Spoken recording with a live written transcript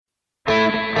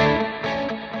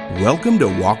Welcome to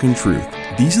Walk in Truth.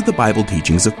 These are the Bible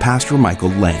teachings of Pastor Michael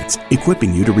Lance,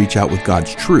 equipping you to reach out with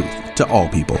God's truth to all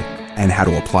people and how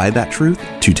to apply that truth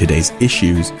to today's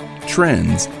issues,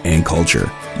 trends, and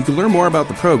culture. You can learn more about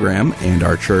the program and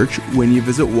our church when you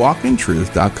visit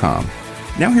walkintruth.com.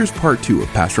 Now here's part 2 of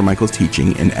Pastor Michael's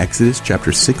teaching in Exodus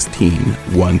chapter 16,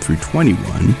 1 through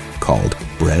 21, called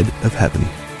Bread of Heaven.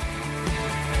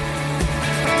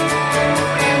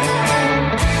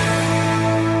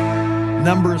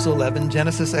 Numbers 11,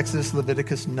 Genesis, Exodus,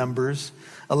 Leviticus, Numbers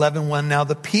 11:1. Now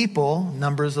the people,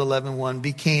 Numbers 11:1,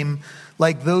 became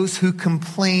like those who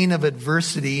complain of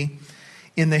adversity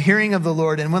in the hearing of the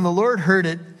Lord. And when the Lord heard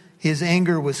it, his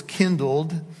anger was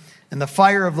kindled, and the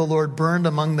fire of the Lord burned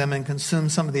among them and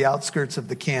consumed some of the outskirts of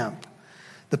the camp.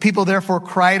 The people therefore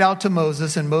cried out to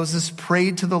Moses, and Moses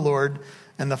prayed to the Lord,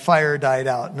 and the fire died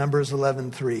out. Numbers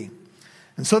 11:3.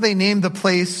 And so they named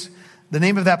the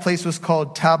name of that place was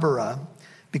called Taberah,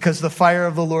 because the fire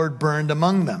of the Lord burned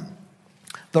among them.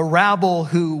 The rabble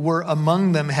who were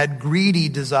among them had greedy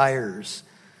desires.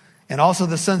 And also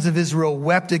the sons of Israel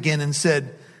wept again and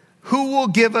said, "Who will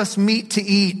give us meat to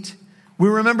eat? We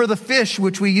remember the fish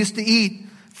which we used to eat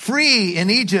free in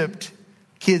Egypt."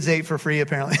 Kids ate for free,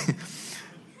 apparently.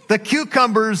 The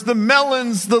cucumbers, the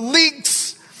melons, the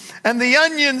leeks, and the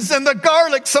onions and the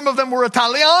garlic. Some of them were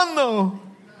Italiano.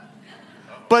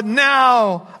 But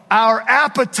now our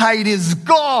appetite is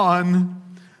gone.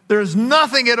 There's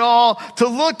nothing at all to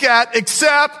look at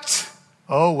except,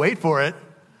 oh, wait for it,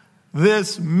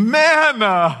 this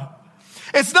manna.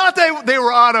 It's not that they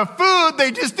were out of food.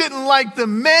 They just didn't like the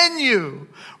menu.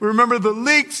 Remember the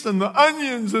leeks and the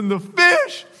onions and the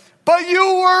fish. But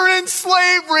you were in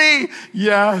slavery.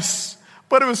 Yes.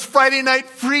 But it was Friday night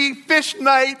free fish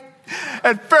night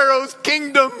at Pharaoh's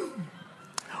kingdom.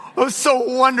 It was so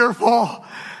wonderful.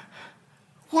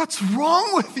 What's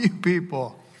wrong with you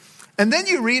people? And then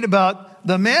you read about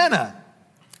the manna.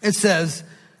 It says,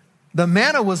 the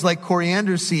manna was like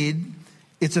coriander seed,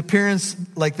 its appearance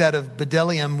like that of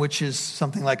bdellium, which is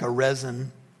something like a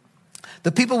resin.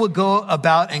 The people would go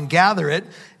about and gather it,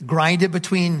 grind it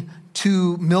between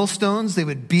 2 millstones. They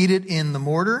would beat it in the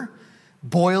mortar,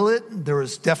 boil it. There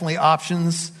was definitely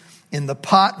options in the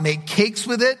pot, make cakes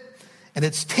with it. And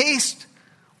its taste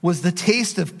was the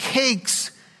taste of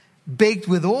cakes baked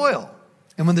with oil.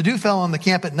 And when the dew fell on the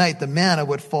camp at night, the manna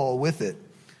would fall with it.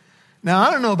 Now,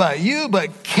 I don't know about you,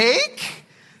 but cake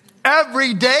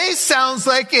every day sounds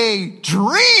like a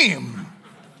dream.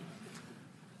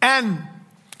 And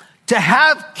to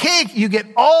have cake, you get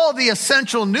all the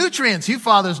essential nutrients. You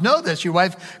fathers know this. Your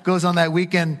wife goes on that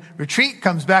weekend retreat,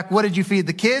 comes back. What did you feed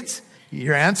the kids?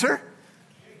 Your answer?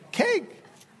 Cake.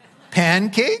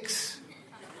 Pancakes?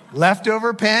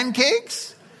 Leftover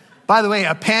pancakes? By the way,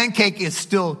 a pancake is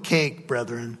still cake,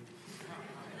 brethren.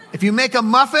 If you make a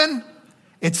muffin,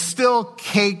 it's still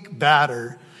cake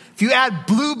batter. If you add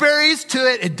blueberries to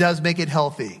it, it does make it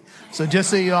healthy. So just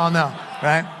so you all know,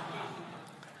 right?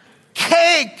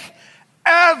 Cake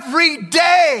every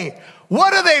day.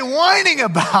 What are they whining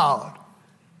about?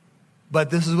 But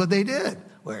this is what they did.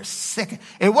 We're sick.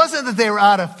 It wasn't that they were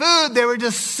out of food. They were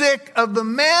just sick of the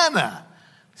manna.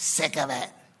 Sick of it.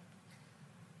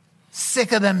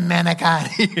 Sick of the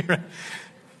manicotti.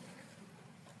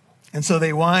 And so they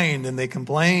whined and they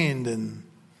complained and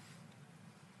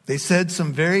they said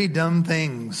some very dumb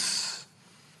things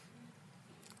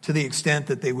to the extent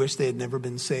that they wished they had never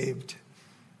been saved.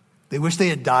 They wished they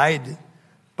had died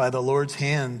by the Lord's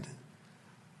hand.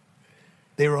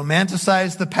 They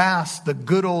romanticized the past, the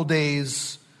good old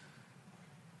days,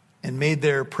 and made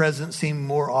their present seem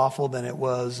more awful than it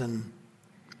was. And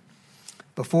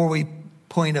before we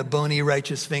point a bony,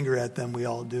 righteous finger at them, we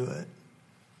all do it.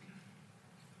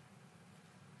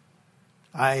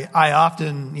 I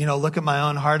often, look at my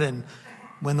own heart, and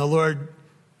when the Lord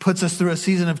puts us through a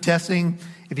season of testing,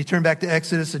 if you turn back to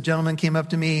Exodus, a gentleman came up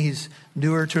to me. He's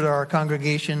newer to our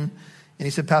congregation, and he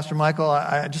said, "Pastor Michael,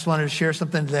 I just wanted to share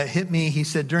something that hit me." He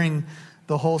said, during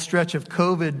the whole stretch of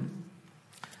COVID,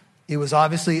 it was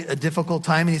obviously a difficult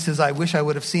time, and he says, "I wish I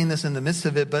would have seen this in the midst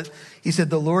of it," but he said,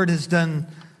 "The Lord has done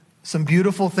some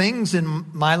beautiful things in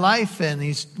my life, and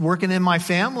he's working in my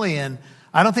family, and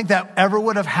I don't think that ever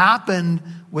would have happened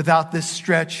without this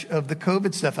stretch of the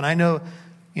COVID stuff." And I know,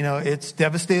 it's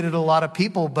devastated a lot of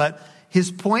people, but his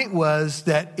point was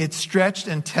that it stretched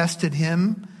and tested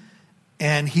him,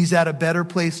 and he's at a better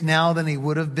place now than he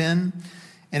would have been.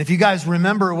 And if you guys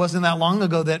remember, it wasn't that long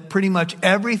ago that pretty much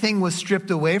everything was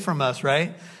stripped away from us,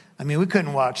 right? I mean, we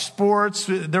couldn't watch sports.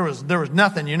 There was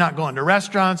nothing. You're not going to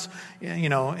restaurants.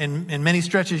 In many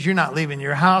stretches, you're not leaving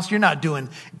your house. You're not doing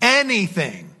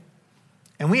anything.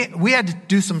 And we had to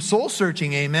do some soul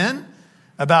searching, amen,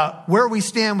 about where we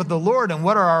stand with the Lord and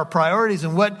what are our priorities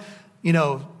and what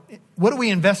do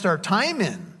we invest our time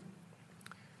in.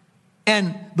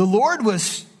 And the Lord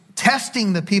was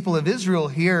testing the people of Israel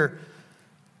here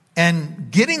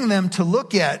and getting them to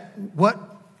look at what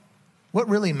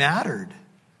really mattered.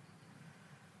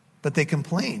 But they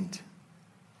complained.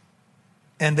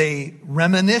 And they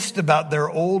reminisced about their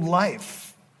old life.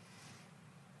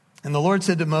 And the Lord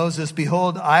said to Moses,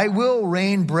 behold, I will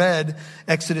rain bread,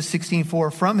 Exodus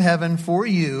 16:4, from heaven for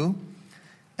you,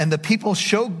 and the people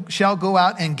shall go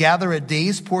out and gather a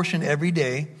day's portion every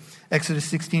day, Exodus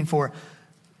 16:4.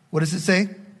 What does it say?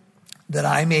 That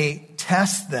I may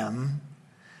test them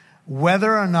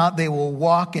whether or not they will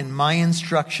walk in my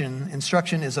instruction.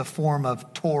 Instruction is a form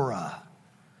of Torah,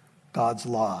 God's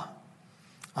law.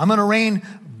 I'm going to rain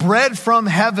bread from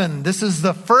heaven. This is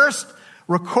the first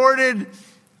recorded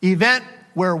event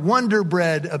where Wonder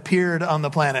Bread appeared on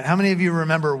the planet. How many of you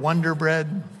remember Wonder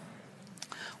Bread?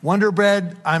 Wonder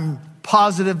Bread, I'm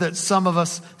positive that some of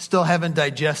us still haven't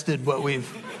digested what we've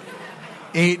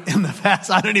ate in the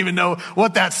past. I don't even know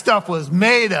what that stuff was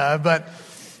made of, but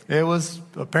it was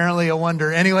apparently a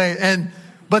wonder. Anyway,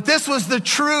 but this was the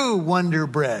true Wonder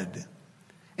Bread.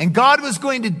 And God was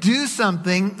going to do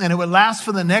something, and it would last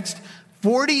for the next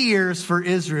 40 years for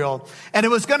Israel. And it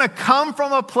was going to come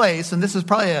from a place, and this is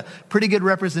probably a pretty good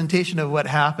representation of what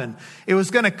happened. It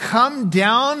was going to come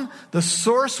down, the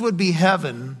source would be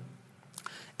heaven,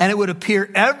 and it would appear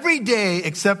every day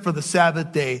except for the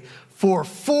Sabbath day. For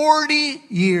 40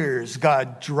 years,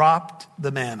 God dropped the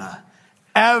manna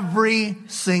every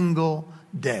single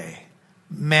day.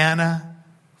 Manna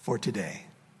for today.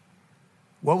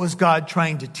 What was God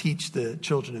trying to teach the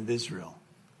children of Israel?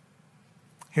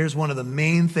 Here's one of the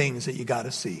main things that you got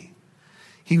to see.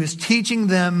 He was teaching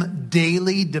them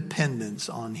daily dependence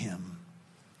on him.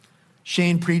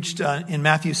 Shane preached in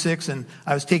Matthew 6, and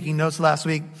I was taking notes last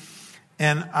week,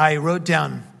 and I wrote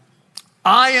down,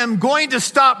 I am going to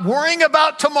stop worrying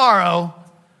about tomorrow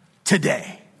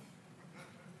today.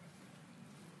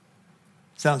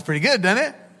 Sounds pretty good, doesn't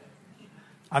it?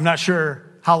 I'm not sure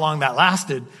how long that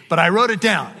lasted, but I wrote it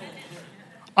down.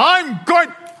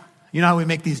 You know how we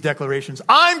make these declarations?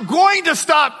 I'm going to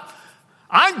start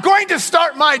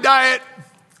my diet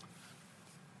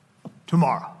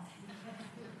tomorrow.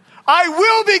 I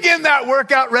will begin that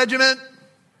workout regimen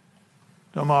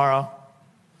tomorrow.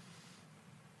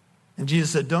 And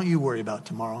Jesus said, don't you worry about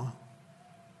tomorrow.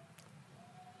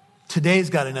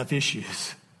 Today's got enough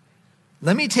issues.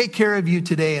 Let me take care of you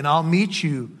today, and I'll meet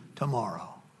you tomorrow.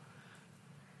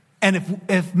 And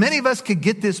if many of us could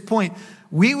get this point,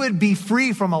 we would be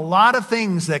free from a lot of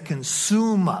things that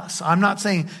consume us. I'm not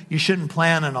saying you shouldn't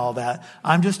plan and all that.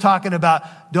 I'm just talking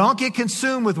about don't get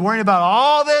consumed with worrying about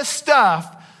all this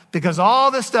stuff, because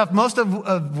all this stuff, most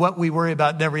of what we worry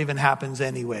about never even happens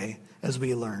anyway, as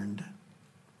we learned.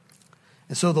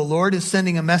 And so the Lord is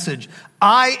sending a message.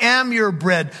 I am your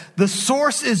bread. The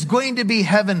source is going to be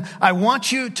heaven. I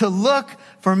want you to look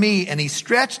for me. And he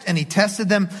stretched and he tested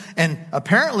them. And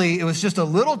apparently it was just a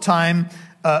little time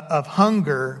of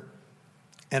hunger.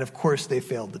 And of course they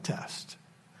failed the test.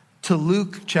 To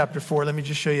Luke chapter 4, let me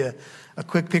just show you a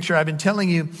quick picture. I've been telling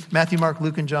you Matthew, Mark,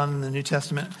 Luke, and John in the New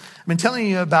Testament. I've been telling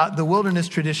you about the wilderness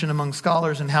tradition among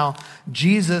scholars and how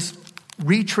Jesus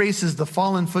retraces the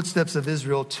fallen footsteps of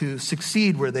Israel to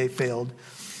succeed where they failed.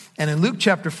 And in Luke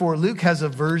chapter 4, Luke has a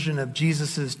version of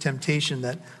Jesus' temptation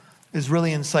that is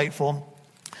really insightful.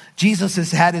 Jesus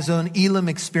has had his own Elim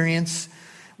experience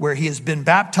where he has been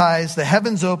baptized. The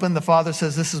heavens open. The Father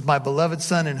says, this is my beloved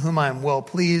Son in whom I am well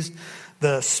pleased.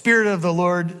 The Spirit of the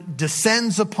Lord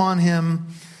descends upon him,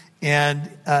 and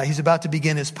he's about to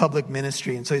begin his public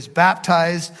ministry. And so he's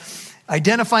baptized,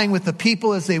 identifying with the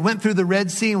people as they went through the Red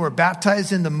Sea and were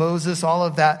baptized into Moses, all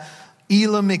of that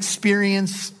Elim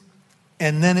experience.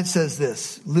 And then it says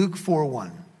this, Luke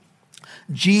 4:1.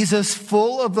 Jesus,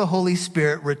 full of the Holy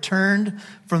Spirit, returned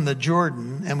from the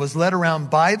Jordan and was led around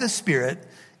by the Spirit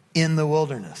in the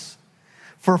wilderness.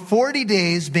 For 40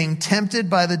 days being tempted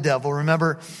by the devil.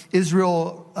 Remember,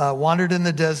 Israel wandered in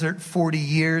the desert 40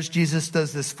 years. Jesus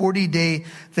does this 40-day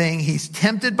thing. He's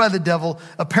tempted by the devil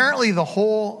apparently the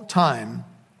whole time.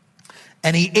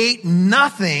 And he ate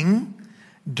nothing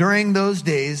during those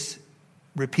days,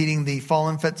 repeating the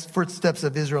fallen footsteps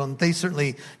of Israel. And they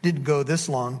certainly didn't go this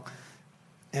long.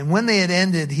 And when they had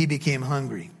ended, he became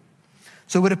hungry.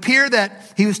 So it would appear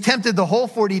that he was tempted the whole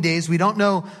 40 days. We don't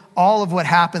know all of what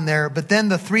happened there, but then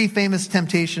the three famous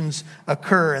temptations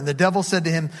occur. And the devil said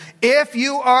to him, if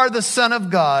you are the Son of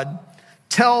God,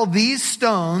 tell these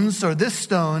stones, or this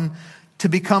stone, to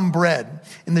become bread.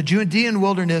 In the Judean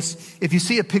wilderness, if you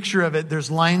see a picture of it,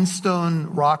 there's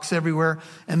limestone rocks everywhere,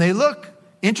 and they look,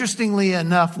 interestingly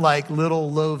enough, like little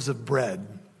loaves of bread.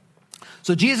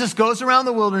 So Jesus goes around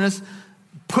the wilderness,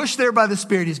 pushed there by the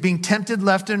Spirit. He's being tempted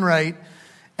left and right,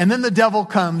 and then the devil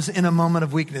comes in a moment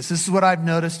of weakness. This is what I've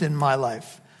noticed in my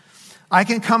life. I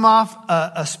can come off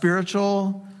a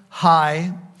spiritual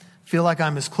high, feel like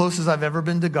I'm as close as I've ever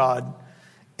been to God,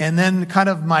 and then kind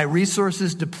of my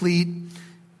resources deplete,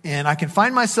 and I can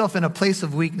find myself in a place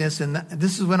of weakness, and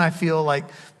this is when I feel like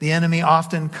the enemy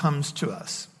often comes to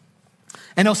us.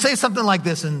 And he'll say something like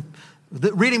this, and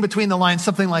reading between the lines,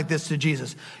 something like this to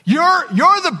Jesus. You're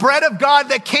the bread of God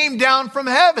that came down from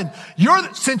heaven.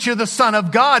 Since you're the Son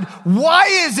of God, why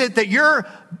is it that your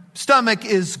stomach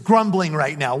is grumbling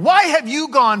right now? Why have you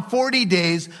gone 40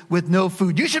 days with no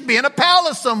food? You should be in a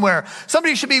palace somewhere.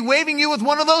 Somebody should be waving you with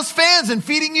one of those fans and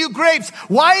feeding you grapes.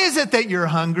 Why is it that you're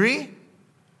hungry?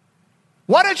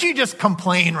 Why don't you just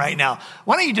complain right now?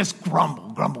 Why don't you just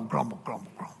grumble?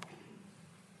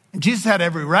 And Jesus had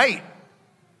every right.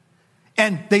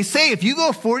 And they say if you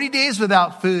go 40 days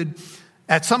without food,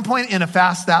 at some point in a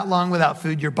fast that long without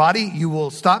food, your body, you will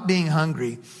stop being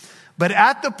hungry. But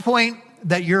at the point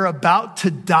that you're about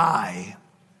to die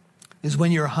is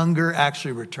when your hunger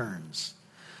actually returns.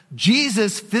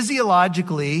 Jesus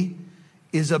physiologically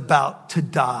is about to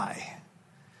die.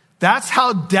 That's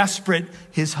how desperate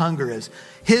his hunger is.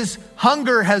 His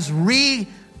hunger has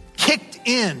kicked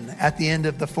in at the end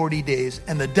of the 40 days,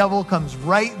 and the devil comes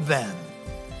right then.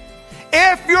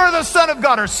 If you're the Son of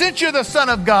God, or since you're the Son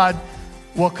of God,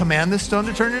 well, command this stone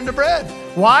to turn into bread.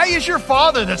 Why is your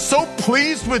Father that's so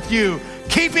pleased with you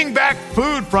keeping back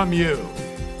food from you?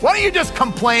 Why don't you just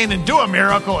complain and do a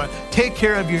miracle and take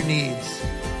care of your needs?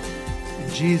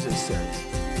 And Jesus says.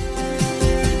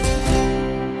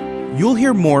 You'll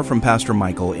hear more from Pastor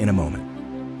Michael in a moment.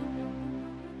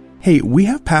 Hey, we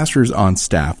have pastors on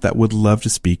staff that would love to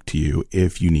speak to you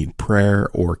if you need prayer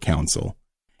or counsel.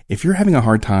 If you're having a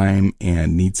hard time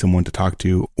and need someone to talk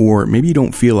to, or maybe you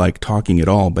don't feel like talking at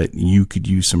all, but you could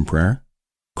use some prayer,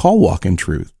 call Walk in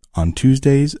Truth on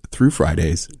Tuesdays through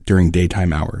Fridays during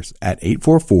daytime hours at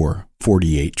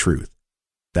 844-48-TRUTH.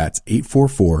 That's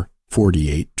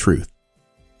 844-48-TRUTH.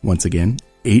 Once again,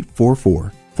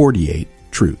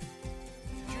 844-48-TRUTH.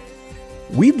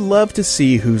 We'd love to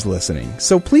see who's listening,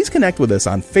 so please connect with us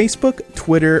on Facebook,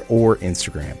 Twitter, or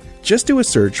Instagram. Just do a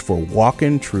search for Walk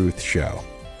in Truth Show.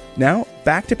 Now,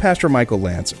 back to Pastor Michael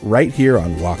Lantz right here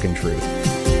on Walk in Truth.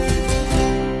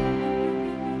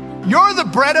 You're the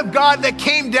bread of God that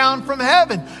came down from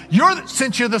heaven.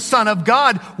 Since you're the Son of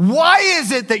God, why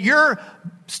is it that your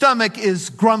stomach is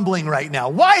grumbling right now?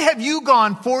 Why have you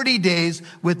gone 40 days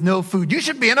with no food? You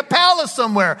should be in a palace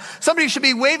somewhere. Somebody should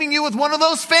be waving you with one of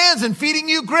those fans and feeding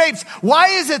you grapes. Why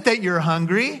is it that you're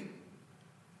hungry?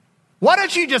 Why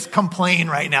don't you just complain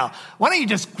right now? Why don't you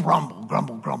just grumble?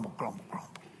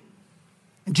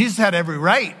 And Jesus had every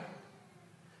right.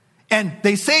 And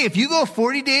they say if you go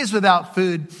 40 days without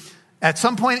food, at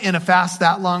some point in a fast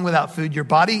that long without food, your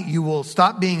body, you will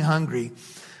stop being hungry.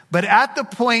 But at the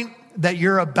point that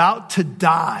you're about to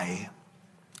die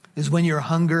is when your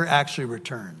hunger actually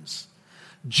returns.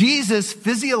 Jesus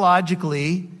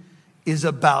physiologically is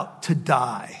about to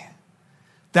die.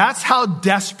 That's how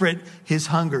desperate his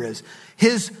hunger is.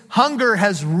 His hunger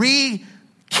has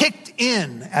kicked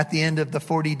in at the end of the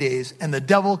 40 days, and the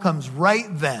devil comes right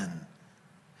then.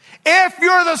 If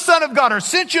you're the Son of God, or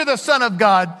since you're the Son of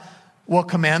God, well,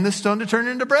 command this stone to turn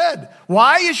into bread.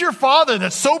 Why is your Father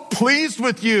that's so pleased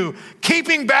with you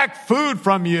keeping back food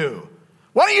from you?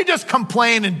 Why don't you just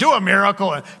complain and do a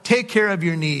miracle and take care of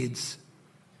your needs?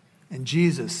 And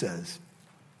Jesus says,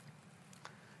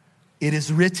 it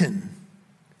is written,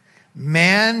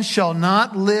 man shall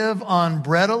not live on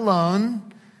bread alone.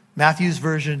 Matthew's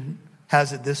version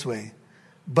has it this way,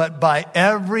 but by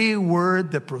every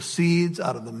word that proceeds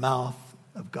out of the mouth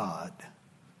of God.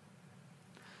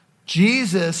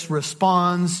 Jesus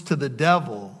responds to the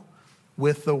devil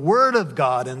with the word of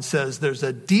God and says there's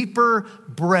a deeper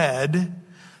bread,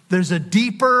 there's a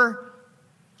deeper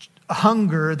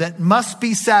hunger that must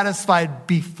be satisfied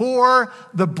before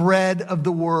the bread of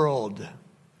the world.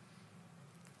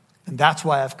 And that's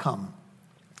why I've come.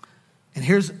 And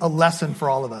here's a lesson for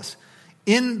all of us.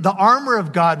 In the armor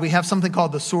of God, we have something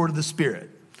called the sword of the Spirit.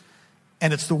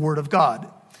 And it's the word of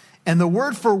God. And the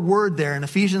word for word there in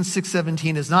Ephesians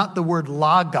 6:17 is not the word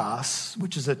logos,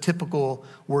 which is a typical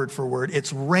word for word.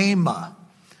 It's rhema.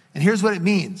 And here's what it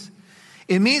means.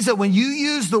 It means that when you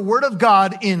use the word of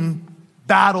God in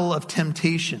battle of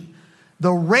temptation, the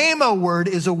rhema word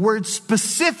is a word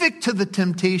specific to the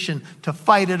temptation to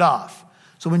fight it off.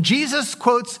 So when Jesus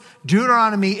quotes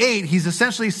Deuteronomy 8,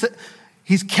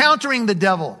 he's countering the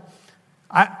devil.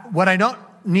 What I don't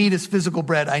need is physical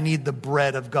bread. I need the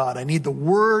bread of God. I need the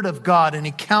word of God. And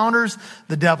he counters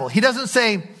the devil. He doesn't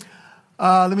say,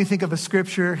 let me think of a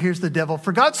scripture. Here's the devil.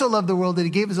 For God so loved the world that he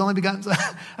gave his only begotten son.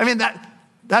 I mean,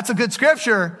 that's a good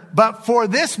scripture. But for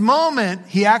this moment,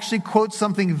 he actually quotes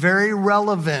something very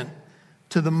relevant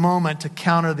to the moment to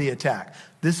counter the attack.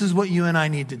 This is what you and I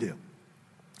need to do.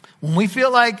 When we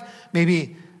feel like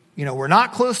maybe, we're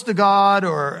not close to God,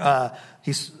 or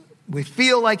we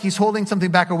feel like he's holding something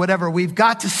back or whatever, we've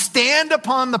got to stand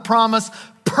upon the promise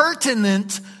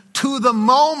pertinent to the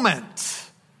moment.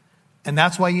 And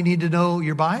that's why you need to know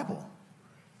your Bible.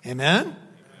 Amen?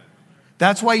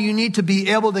 That's why you need to be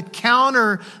able to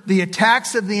counter the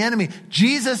attacks of the enemy.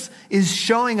 Jesus is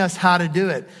showing us how to do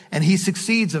it. And he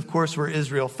succeeds, of course, where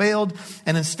Israel failed.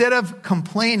 And instead of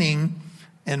complaining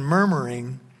and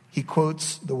murmuring, he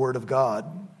quotes the word of God.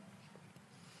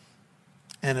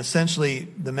 And essentially,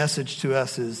 the message to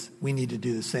us is we need to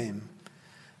do the same.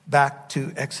 Back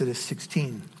to Exodus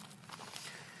 16.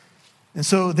 And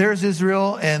so there's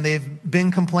Israel, and they've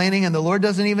been complaining, and the Lord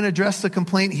doesn't even address the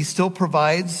complaint. He still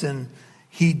provides, and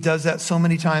he does that so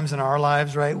many times in our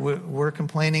lives, right? We're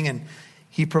complaining, and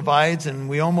he provides, and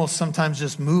we almost sometimes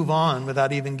just move on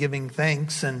without even giving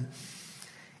thanks. And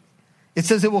it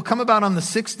says it will come about on the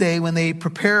sixth day when they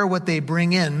prepare what they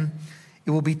bring in.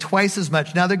 It will be twice as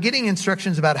much. Now, they're getting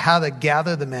instructions about how to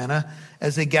gather the manna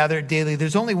as they gather it daily.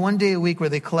 There's only one day a week where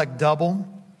they collect double.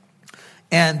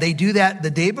 And they do that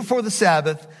the day before the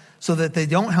Sabbath so that they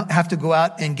don't have to go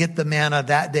out and get the manna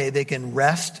that day. They can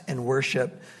rest and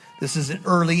worship. This is an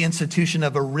early institution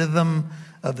of a rhythm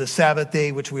of the Sabbath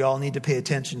day, which we all need to pay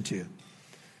attention to.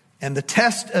 And the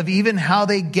test of even how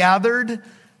they gathered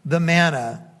the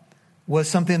manna was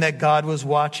something that God was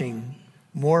watching,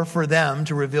 more for them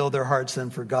to reveal their hearts than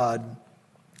for God.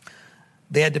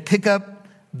 They had to pick up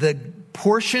the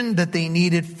portion that they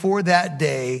needed for that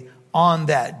day on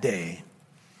that day.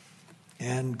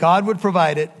 And God would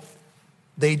provide it.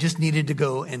 They just needed to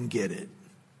go and get it.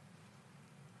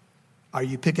 Are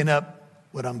you picking up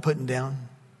what I'm putting down?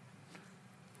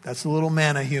 That's a little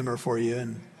manna humor for you.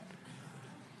 And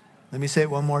let me say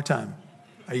it one more time.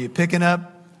 Are you picking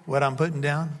up what I'm putting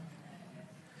down?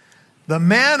 The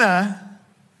manna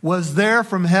was there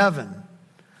from heaven,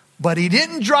 but he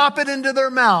didn't drop it into their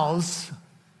mouths.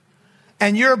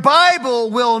 And your Bible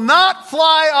will not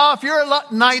fly off your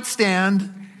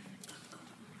nightstand,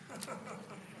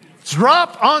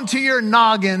 drop onto your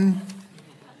noggin,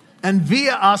 and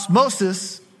via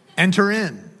osmosis enter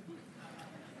in.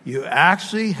 You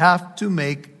actually have to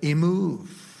make a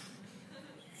move.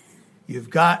 You've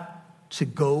got to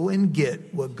go and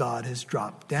get what God has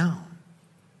dropped down.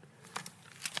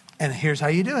 And here's how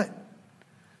you do it.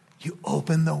 You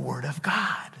open the Word of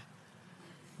God.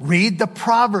 Read the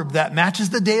proverb that matches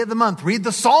the day of the month. Read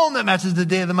the psalm that matches the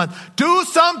day of the month. Do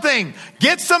something.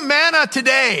 Get some manna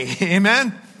today.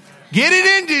 Amen. Get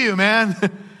it into you, man.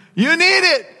 You need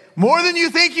it more than you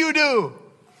think you do.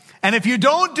 And if you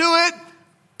don't do it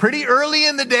pretty early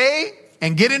in the day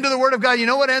and get into the Word of God, you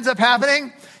know what ends up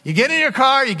happening? You get in your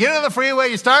car, you get on the freeway,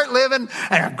 you start living,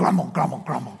 and grumble, grumble,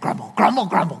 grumble, grumble, grumble,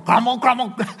 grumble, grumble,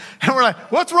 grumble. And we're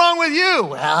like, what's wrong with you?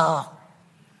 Well,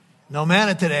 no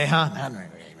manna today, huh?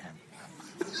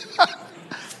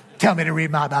 Tell me to read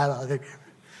my Bible.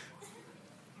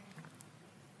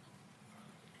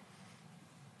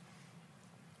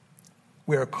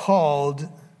 We are called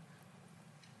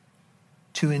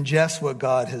to ingest what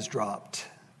God has dropped.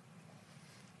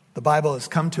 The Bible has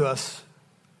come to us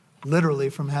literally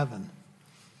from heaven.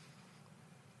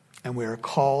 And we are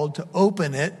called to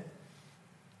open it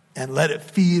and let it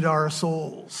feed our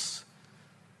souls.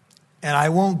 And I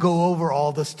won't go over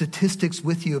all the statistics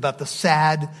with you about the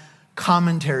sad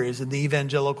commentaries in the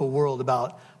evangelical world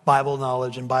about Bible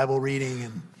knowledge and Bible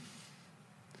reading.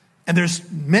 And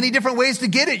there's many different ways to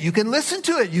get it. You can listen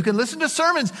to it. You can listen to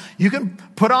sermons. You can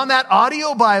put on that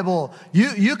audio Bible.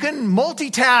 You can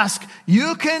multitask.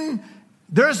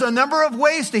 There's a number of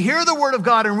ways to hear the Word of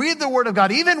God and read the Word of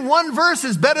God. Even one verse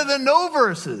is better than no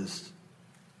verses.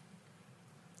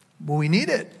 But we need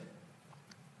it.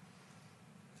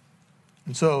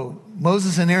 And so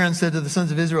Moses and Aaron said to the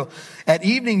sons of Israel, "At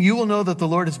evening you will know that the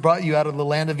Lord has brought you out of the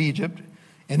land of Egypt.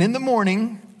 And in the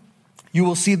morning you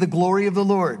will see the glory of the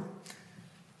Lord.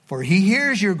 For he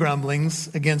hears your grumblings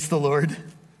against the Lord.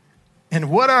 And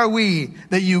what are we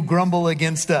that you grumble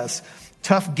against us?"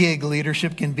 Tough gig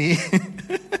leadership can be.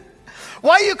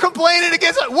 Why are you complaining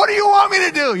against us? What do you want me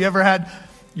to do? You ever had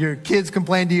your kids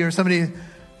complain to you or somebody?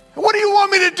 What do you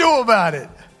want me to do about it?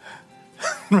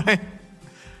 Right?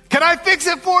 Can I fix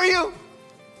it for you?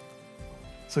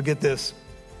 So get this.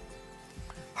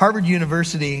 Harvard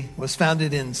University was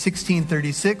founded in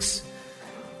 1636.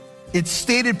 Its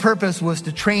stated purpose was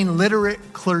to train literate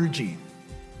clergy.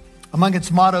 Among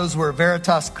its mottos were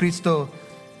Veritas Christo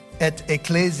et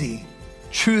Ecclesiae,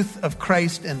 truth of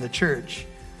Christ and the church,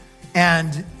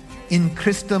 and in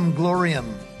Christum gloriam,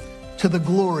 to the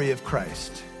glory of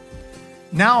Christ.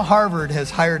 Now Harvard has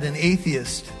hired an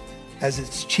atheist as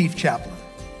its chief chaplain.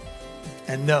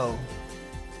 And no,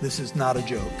 this is not a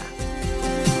joke.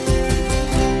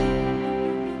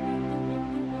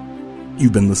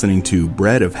 You've been listening to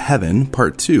Bread of Heaven,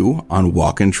 Part 2 on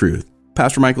Walk in Truth.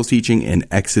 Pastor Michael's teaching in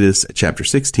Exodus chapter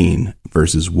 16,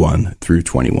 verses 1 through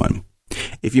 21.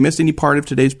 If you missed any part of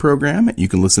today's program, you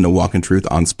can listen to Walk in Truth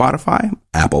on Spotify,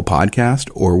 Apple Podcast,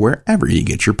 or wherever you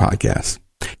get your podcasts.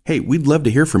 Hey, we'd love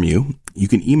to hear from you. You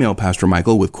can email Pastor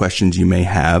Michael with questions you may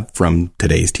have from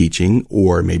today's teaching,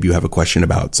 or maybe you have a question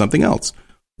about something else,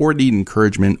 or need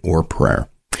encouragement or prayer.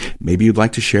 Maybe you'd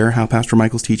like to share how Pastor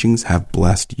Michael's teachings have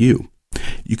blessed you.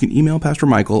 You can email Pastor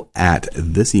Michael at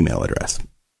this email address,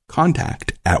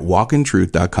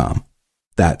 contact@walkintruth.com.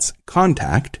 That's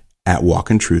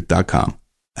contact@walkintruth.com.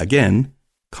 Again,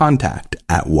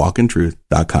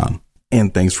 contact@walkintruth.com.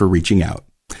 And thanks for reaching out.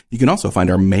 You can also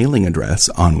find our mailing address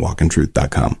on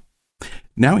walkintruth.com.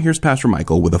 Now here's Pastor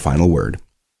Michael with a final word.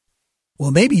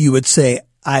 Well, maybe you would say,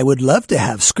 I would love to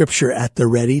have scripture at the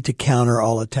ready to counter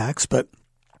all attacks, but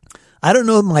I don't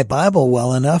know my Bible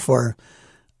well enough, or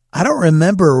I don't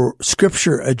remember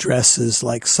scripture addresses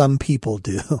like some people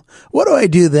do. What do I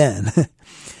do then?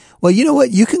 Well, you know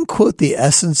what? You can quote the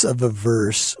essence of a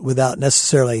verse without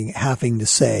necessarily having to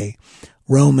say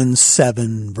Romans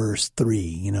 7 verse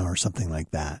 3, or something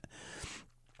like that.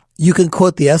 You can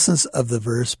quote the essence of the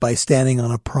verse by standing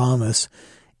on a promise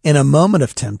in a moment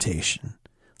of temptation,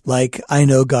 like, I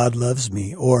know God loves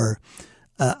me, or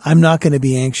I'm not going to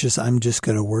be anxious, I'm just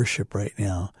going to worship right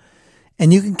now.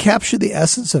 And you can capture the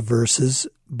essence of verses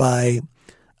by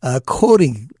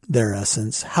quoting their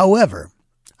essence. However,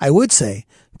 I would say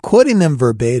quoting them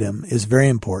verbatim is very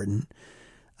important.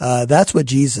 That's what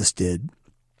Jesus did.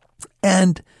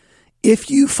 And if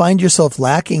you find yourself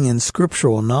lacking in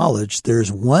scriptural knowledge,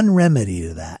 there's one remedy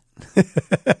to that.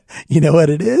 You know what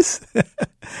it is?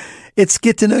 It's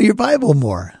get to know your Bible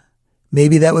more.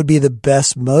 Maybe that would be the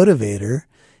best motivator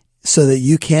so that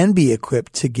you can be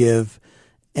equipped to give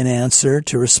an answer,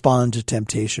 to respond to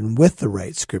temptation with the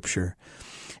right scripture.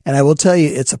 And I will tell you,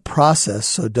 it's a process,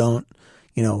 so don't,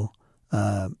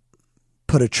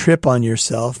 put a trip on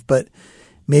yourself, but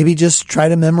maybe just try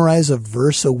to memorize a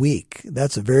verse a week.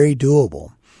 That's very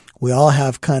doable. We all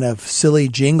have kind of silly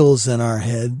jingles in our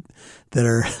head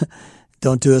that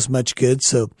don't do us much good.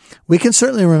 So we can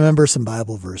certainly remember some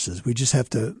Bible verses. We just have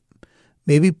to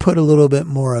maybe put a little bit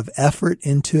more of effort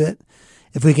into it.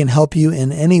 If we can help you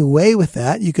in any way with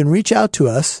that, you can reach out to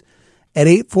us at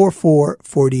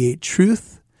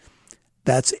 844-48-TRUTH.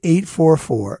 That's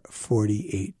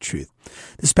 844-48-TRUTH.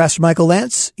 This is Pastor Michael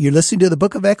Lantz. You're listening to the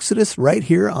book of Exodus right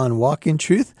here on Walk in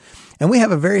Truth. And we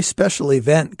have a very special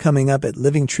event coming up at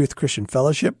Living Truth Christian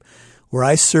Fellowship, where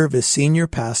I serve as senior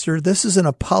pastor. This is an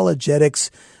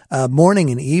apologetics morning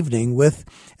and evening with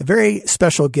a very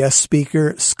special guest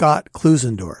speaker, Scott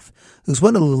Klusendorf, who's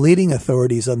one of the leading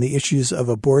authorities on the issues of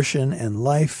abortion and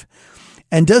life,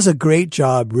 and does a great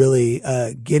job really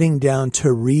getting down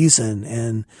to reason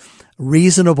and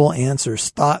reasonable answers,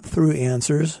 thought through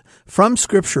answers from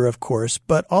scripture, of course,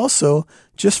 but also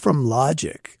just from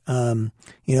logic, kind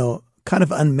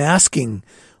of unmasking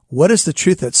what is the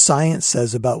truth that science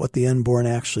says about what the unborn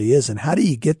actually is, and how do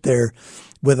you get there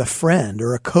with a friend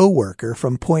or a coworker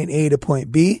from point A to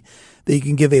point B, that you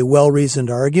can give a well-reasoned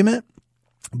argument,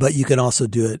 but you can also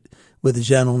do it with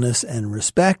gentleness and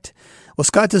respect. Well,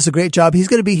 Scott does a great job. He's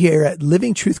going to be here at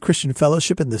Living Truth Christian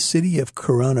Fellowship in the city of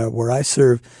Corona, where I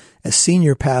serve as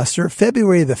senior pastor,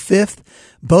 February the 5th,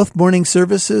 both morning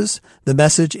services, the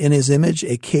message In His Image,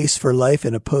 a case for life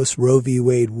in a post-Roe v.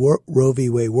 Wade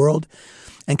world.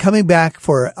 And coming back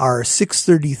for our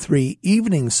 6:33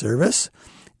 evening service,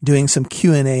 doing some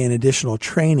Q&A and additional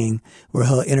training where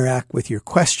he'll interact with your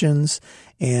questions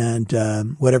and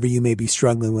whatever you may be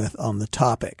struggling with on the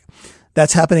topic.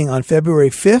 That's happening on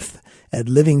February 5th at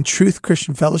Living Truth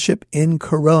Christian Fellowship in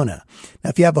Corona.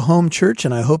 Now, if you have a home church,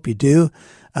 and I hope you do,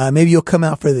 maybe you'll come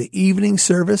out for the evening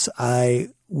service. I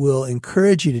will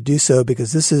encourage you to do so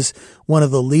because this is one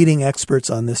of the leading experts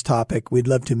on this topic. We'd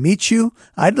love to meet you.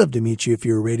 I'd love to meet you if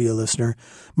you're a radio listener.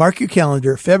 Mark your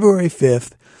calendar, February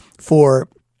 5th, for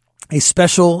a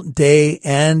special day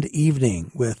and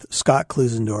evening with Scott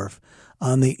Klusendorf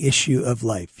on the issue of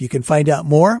life. You can find out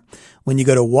more when you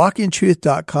go to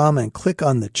walkintruth.com and click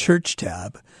on the church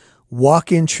tab.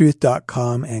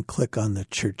 Walkintruth.com and click on the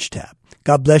church tab.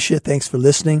 God bless you. Thanks for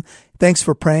listening. Thanks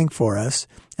for praying for us.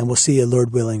 And we'll see you,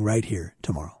 Lord willing, right here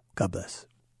tomorrow. God bless.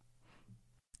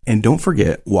 And don't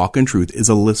forget, Walk in Truth is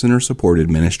a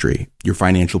listener-supported ministry. Your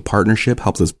financial partnership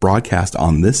helps us broadcast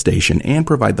on this station and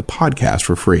provide the podcast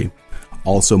for free.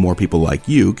 Also, more people like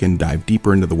you can dive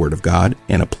deeper into the Word of God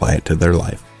and apply it to their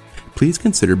life. Please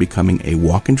consider becoming a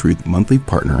Walk in Truth monthly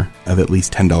partner of at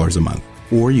least $10 a month,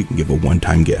 or you can give a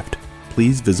one-time gift.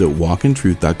 Please visit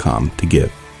walkintruth.com to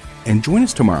give. And join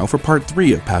us tomorrow for part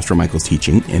 3 of Pastor Michael's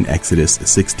teaching in Exodus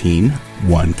 16,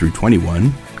 1 through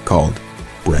 21, called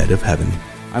Bread of Heaven.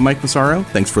 I'm Mike Massaro.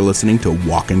 Thanks for listening to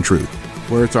Walk in Truth,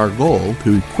 where it's our goal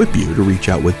to equip you to reach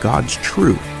out with God's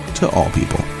truth to all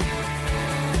people.